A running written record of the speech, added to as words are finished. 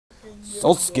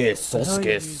Sosuke,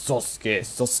 Sosuke, Sosuke,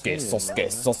 Sosuke, Sosuke,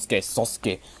 Sosuke,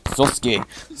 Sosuke, Sosuke,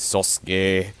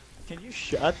 Sosuke, Can you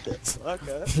shut the fuck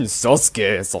up?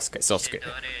 Sosuke, Sosuke, Sosuke.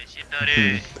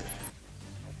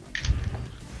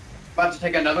 About to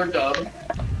take another dub.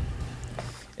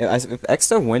 If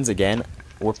Exta wins again,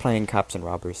 we're playing cops and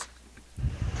robbers.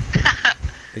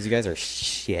 Because you guys are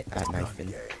shit at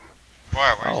knifing.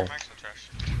 Why is Oh. your mic so trash?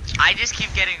 I just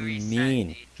keep getting reset. Mean.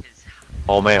 Dude, 'cause-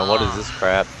 Oh man, what is this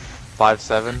crap?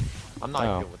 5.7? I'm not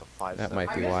Oh, good with a 5.7. that might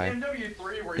I be guess why.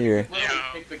 MW3 where Here. you could literally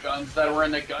pick the guns that were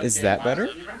in the gun Is game that last better?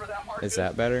 year. You remember that, Marcus? Is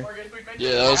that better? Marcus, we mentioned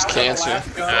Yeah, that was the cancer.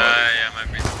 last gun. Yeah,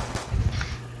 might be.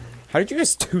 How did you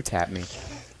just two-tap me?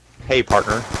 Hey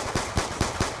partner.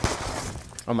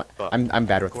 Oh my, I'm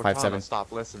bad with Cortana, 5.7.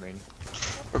 stop listening.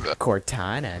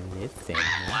 Cortana, listen.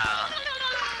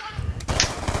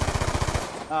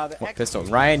 Wow. What pistol?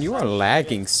 Ryan, you are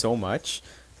lagging so much.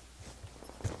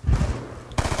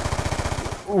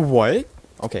 What?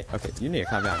 Okay, you need to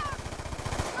calm down.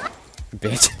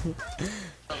 Bitch.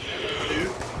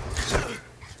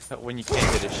 When you can't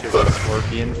get a shit with a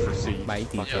scorpion for so you My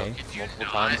fuck DJ. up multiple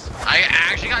times. I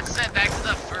actually got sent back to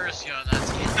the first, yo. That's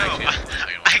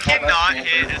I cannot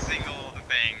hit a single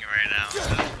thing right now. That's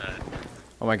bad.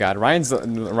 Oh my god, Ryan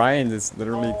is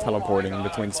literally teleporting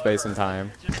between space and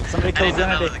time. Somebody I kills didn't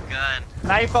know that was Xanadu. a gun.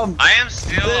 Knife him! I am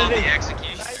still on the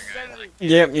executioner, guys. Like,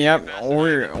 Yep,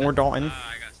 or Dalton. I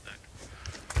got stuck.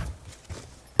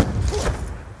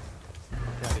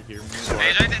 Gotta hear me.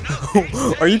 Hey, I didn't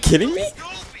know. Are you kidding me? Stupid.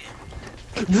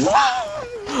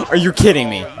 Are you kidding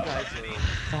me? You guys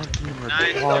are fucking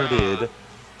Nice. retarded.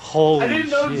 Holy I didn't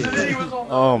know shit. Zinni was on.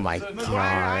 Oh my Zinni.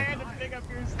 god.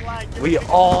 We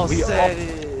all said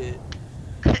it.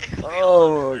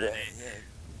 Oh,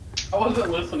 I wasn't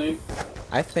listening.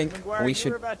 I think we should.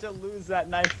 You were about to lose that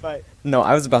knife fight. No,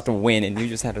 I was about to win, and you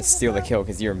just had to steal the kill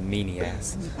because you're a meanie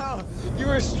ass. No, you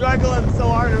were struggling so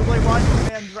hard. It was like watching a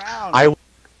man drown.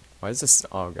 Why is this?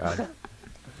 Oh god.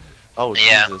 Oh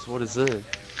Yeah. Jesus, what is this?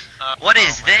 What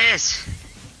is this?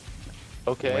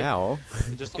 Okay. Wow.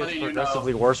 It just gets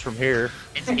progressively worse from here.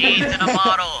 It's AIDS in a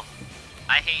bottle.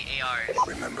 I hate ARs.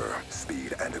 Remember,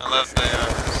 speed and I love the,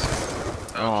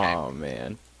 Okay. Oh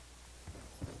man.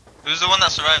 Who's the one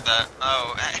that survived that?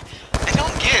 Oh, I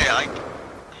don't get it, like...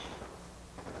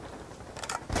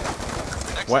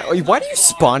 Why do you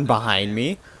spawn behind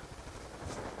me?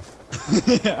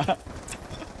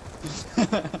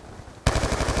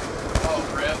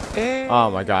 Oh, rip. Oh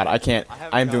my god, I can't.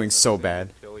 haven't I'm gotten doing a so single bad.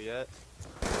 kill yet.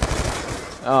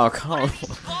 Oh come on.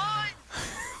 Spawn!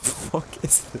 Fuck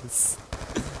is this?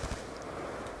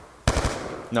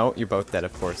 No, you're both dead,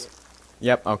 of course.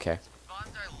 Yep. Okay. Spawns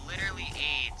are literally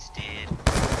AIDS, dude.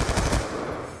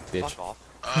 Bitch. Fuck off.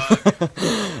 Oh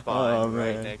Fine,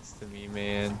 right man. next to me,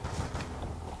 man.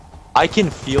 I can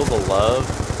feel the love.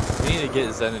 We need to get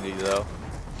Zenity though.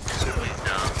 Please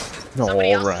don't. No,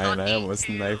 Somebody else is Ryan, on I almost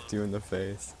E2. knifed you in the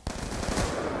face.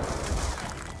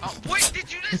 Oh, wait, did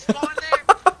you just spawn there?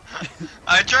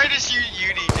 I tried to shoot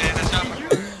you, DJ, that's not...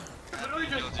 Literally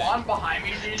just spawned behind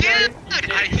me, DJ. Dude, You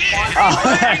did I spawn hit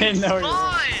behind I me. didn't know you were.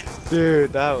 Spawn!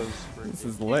 Dude, that was This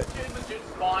is lit. You legit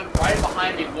spawned right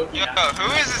behind me looking Yo, at me.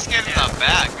 who is this kid in the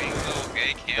back being a little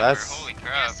gay camper? That's- Holy Yeah,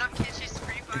 crap. some kids just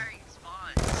free firing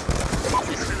spawns.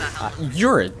 Just for the hell.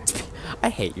 You're a. I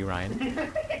hate you,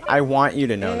 Ryan. I want you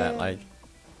to know that, like,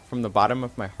 from the bottom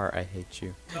of my heart, I hate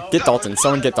you. Get Dalton.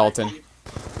 Someone get Dalton.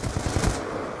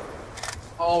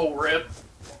 Oh, rip.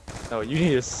 no. You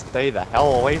need to stay the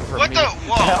hell away from What me. the?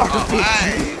 Whoa! Oh,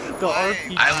 The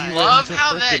RPG I love went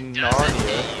how to that frickin' doesn't Narnia.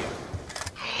 hit you.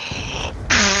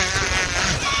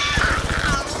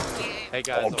 Hey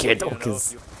guys. Okay, I want you to know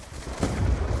Dolcus. if you-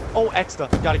 Oh, Exta.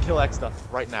 Gotta kill Exta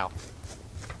right now.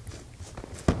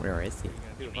 Where is he?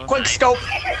 Quick scope.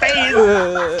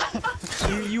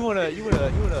 you wanna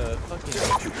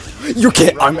fucking. You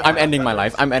can't. I'm ending my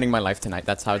life. I'm ending my life tonight.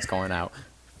 That's how it's going out.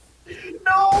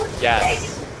 No!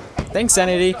 Yes. Thanks,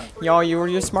 Sanity. Y'all,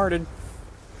 you're smarted.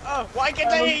 Oh, why can't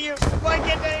I hit you? Why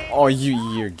can't I hit you? Oh,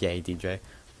 you're gay, DJ.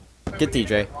 Get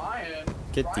DJ. Ryan.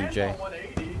 Get Ryan's DJ. on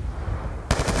 180.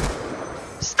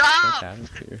 Stop! Get out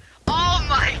of here. Oh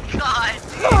my god!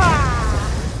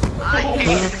 I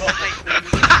hate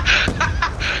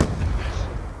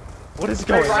What is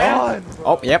going Ryan. on?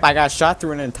 Oh, yep. I got shot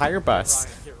through an entire bus.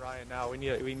 Ryan, get Ryan now.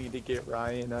 We need to get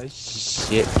Ryan.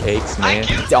 Shit cakes, man.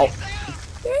 Oh,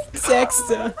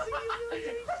 Sexta.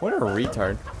 What a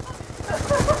retard.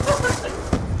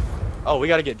 Oh, we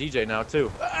gotta get DJ now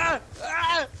too.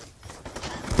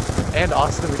 And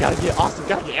Austin, we gotta get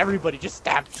everybody. Just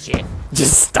stab shit.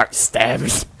 Just start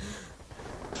stabbing.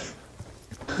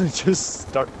 Just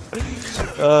start. Dude.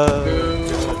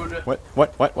 What? Where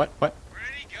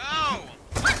did he go?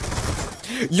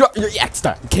 You're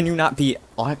extra. Can you not be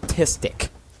autistic?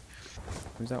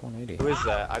 Who's that 180? Who is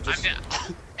that? I just.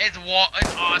 It's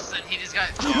Austin. He just got.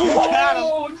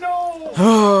 Oh no!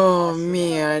 Oh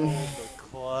man. The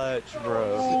clutch,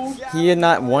 bro. He had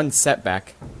not one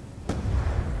setback.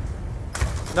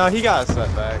 No, he got a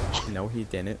setback. No, he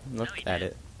didn't. Look he at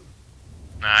didn't. it.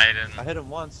 Nah, he didn't. I hit him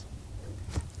once.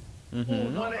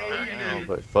 Mm-hmm. 180.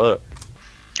 But fuck.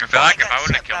 I feel like if I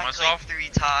wouldn't have killed myself, like 3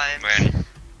 times.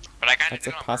 but I kind of That's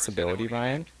a possibility,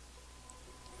 Ryan.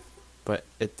 But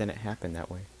it didn't happen that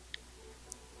way.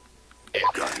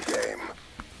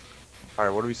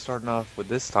 Alright, what are we starting off with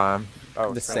this time?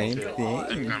 Oh, The same shit.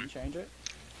 thing. Change it?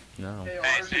 No. Hey,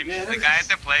 same the guy at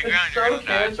the playground. It's You're so gonna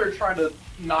die. cancer trying to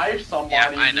knife somebody,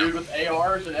 Yeah, I know. dude, with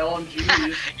ARs and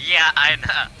LMGs. Yeah, I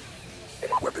know. I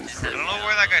don't know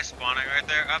where that guy's spawning right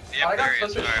there. Up, I yep, got there he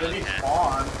is. such a Alright, shitty okay.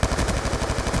 spawn.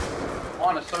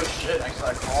 Spawn is so shit next to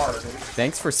that car, dude.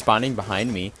 Thanks for spawning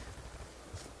behind me.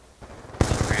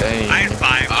 Dang. I had 5.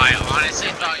 I honestly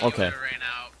thought you Okay. would have ran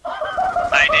out.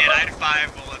 I did. I had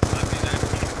 5 bullets left in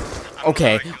that.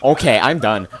 Okay, okay, I'm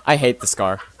done. I hate the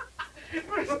scar.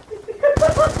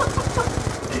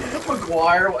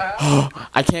 McGuire, wow.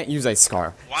 I can't use a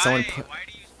scar. Why? Someone put. Why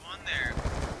do you spawn there?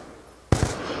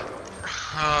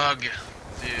 Ugh,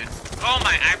 dude. Oh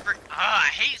my! I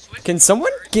hate switching. Can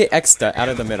someone get Exta out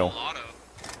of the middle? Auto.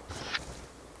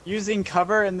 Using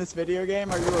cover in this video game?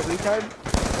 Are you a retard?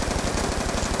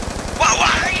 Why?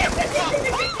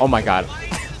 Oh my god.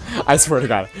 I swear to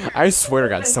god. I swear to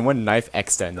god. Someone knife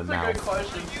Exta in the That's a good mouth.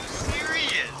 question. Are you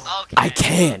serious? Okay. I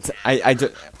can't. I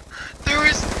just. There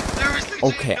was literally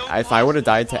Okay, no if I would have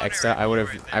died to possible Exta, spawner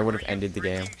right there. I would have ended the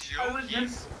game. I was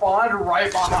just spawned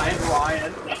right behind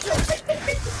Ryan. Right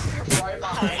Oh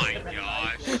behind my him.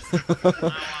 gosh. Now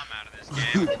I'm out of this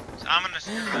game. So I'm gonna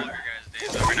screw all of your guys'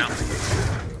 days over now.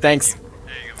 Thanks. There you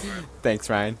go, bro. Thanks,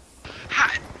 Ryan.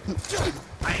 Ha!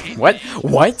 I hate What?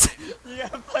 What? You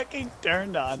got fucking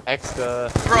turned on. Extra.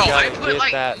 Bro, You gotta I put, get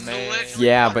like, that, the man. list-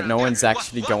 Yeah, but no one's What?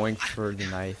 actually going for the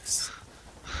knives.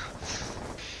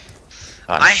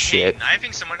 Ah, I shit. hate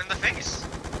knifing someone in the face.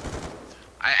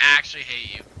 I actually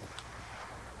hate you.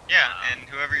 Yeah, and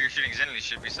whoever you're shooting Zenly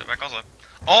should be set back also.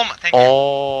 Oh my, thank you.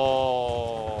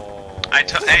 Oh.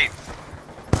 Hey,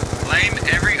 blame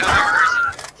every other person.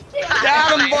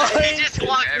 Got him, boy! He just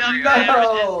walked up Every there.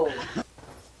 No!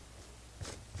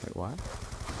 Wait, what?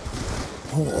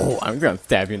 Oh, I'm gonna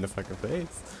stab you in the fucking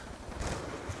face.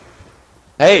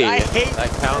 Hey, I hate that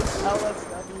counts. this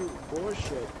LSW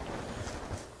bullshit.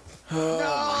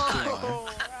 No!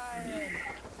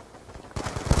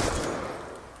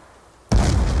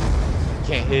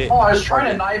 Can't hit. Oh, I was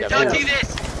trying to knife Don't him. do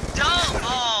this. Don't.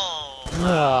 Oh.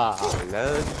 Ah, I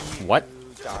love you, What?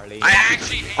 darling. I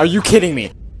actually hate Are you kidding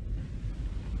me?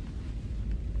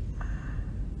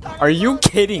 Are you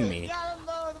kidding me? Got him,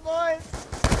 though, the boys!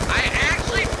 I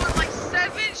actually put like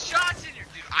 7 shots in your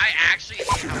dude. I actually hate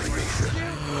how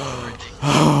hard you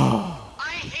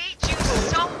I hate you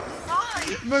so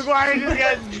much. McGuire just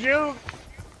got juked!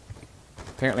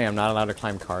 Apparently, I'm not allowed to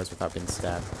climb cars without being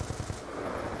stabbed.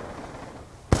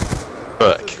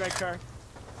 Fuck. This is red car.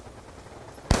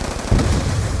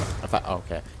 I thought, oh,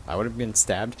 okay. I would have been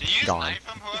stabbed. Did you just Gone. knife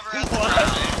him, whoever has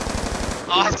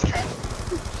the Austin.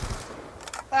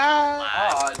 Ah!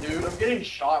 Ah, dude, I'm getting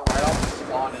shot right off the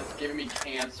spawn. It's giving me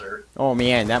cancer. Oh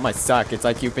man, that must suck. It's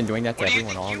like you've been doing that to What do you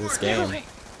everyone think all you this were game. doing?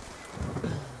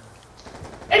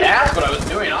 I didn't ask what I was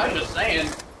doing, I was just saying.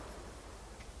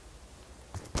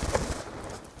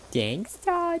 Thanks,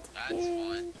 Todd. That's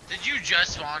fun. Did you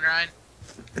just spawn, Ryan?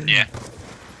 Yeah.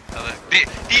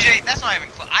 DJ, that's not even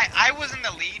close. I was in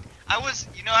the lead. I was,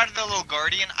 you know, out of the little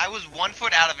guardian. I was 1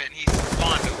 foot out of it, and he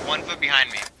spawned 1 foot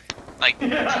behind me. Like,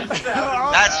 that's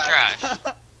trash.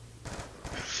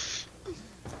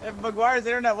 If McGuire's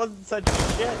internet wasn't such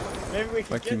shit, maybe we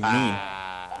could What get you mean?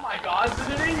 Oh my god,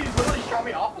 did he literally shot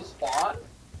me off the spawn?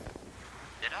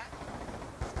 Did I?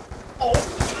 Oh,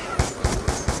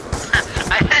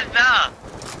 I had no.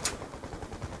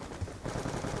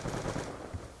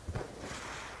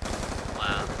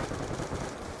 Wow.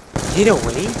 Get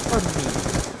away from me.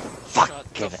 Shut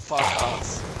the fuck up,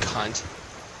 cunt.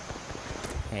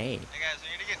 Hey. Hey guys, we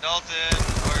need to get Dalton,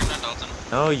 or not Dalton.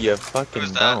 No, you fucking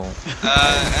Who's that? don't.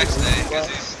 X-Day, because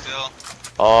he's still.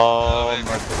 Oh, baby.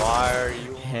 McGuire,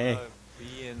 you Hey. wanna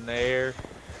be in there?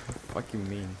 What you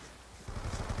mean?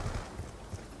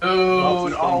 dude, oh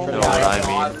You know my what I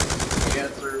god, mean. this is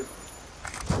cancer.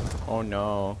 Oh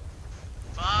no.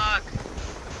 Fuck.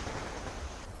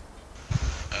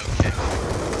 Okay.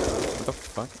 What the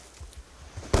fuck?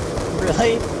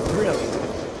 Really? Really?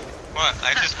 What?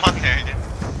 I just spawned there again.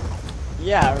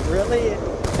 Yeah, really?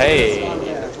 Hey, Yeah.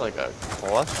 there's like a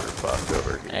clusterfuck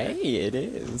over here. Hey, it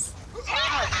is.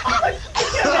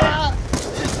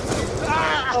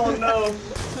 Oh no.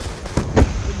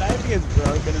 The knifing is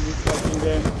broken in this fucking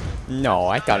game. No,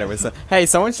 I thought it was. Hey,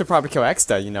 someone should probably kill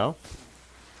Exta, you know?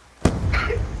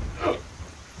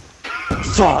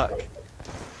 Fuck!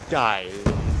 Guys.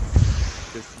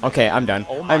 Okay, I'm done.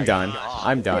 Oh my I'm done. God.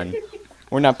 I'm done.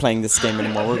 We're not playing this game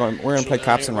anymore. We're gonna play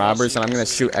cops and robbers, and I'm gonna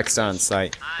shoot Exta on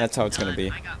sight. That's how it's gonna be.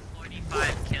 I got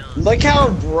 45 kills. Look how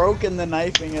broken the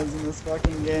knifing is in this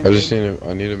fucking game. I just need to.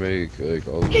 I need to make like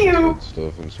all the good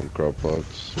stuff and some crop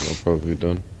pots, and I'll probably be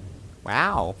done.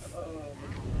 Wow.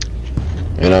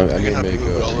 And I'm You gonna have make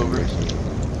food all over.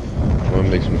 I'm gonna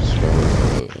make some stone.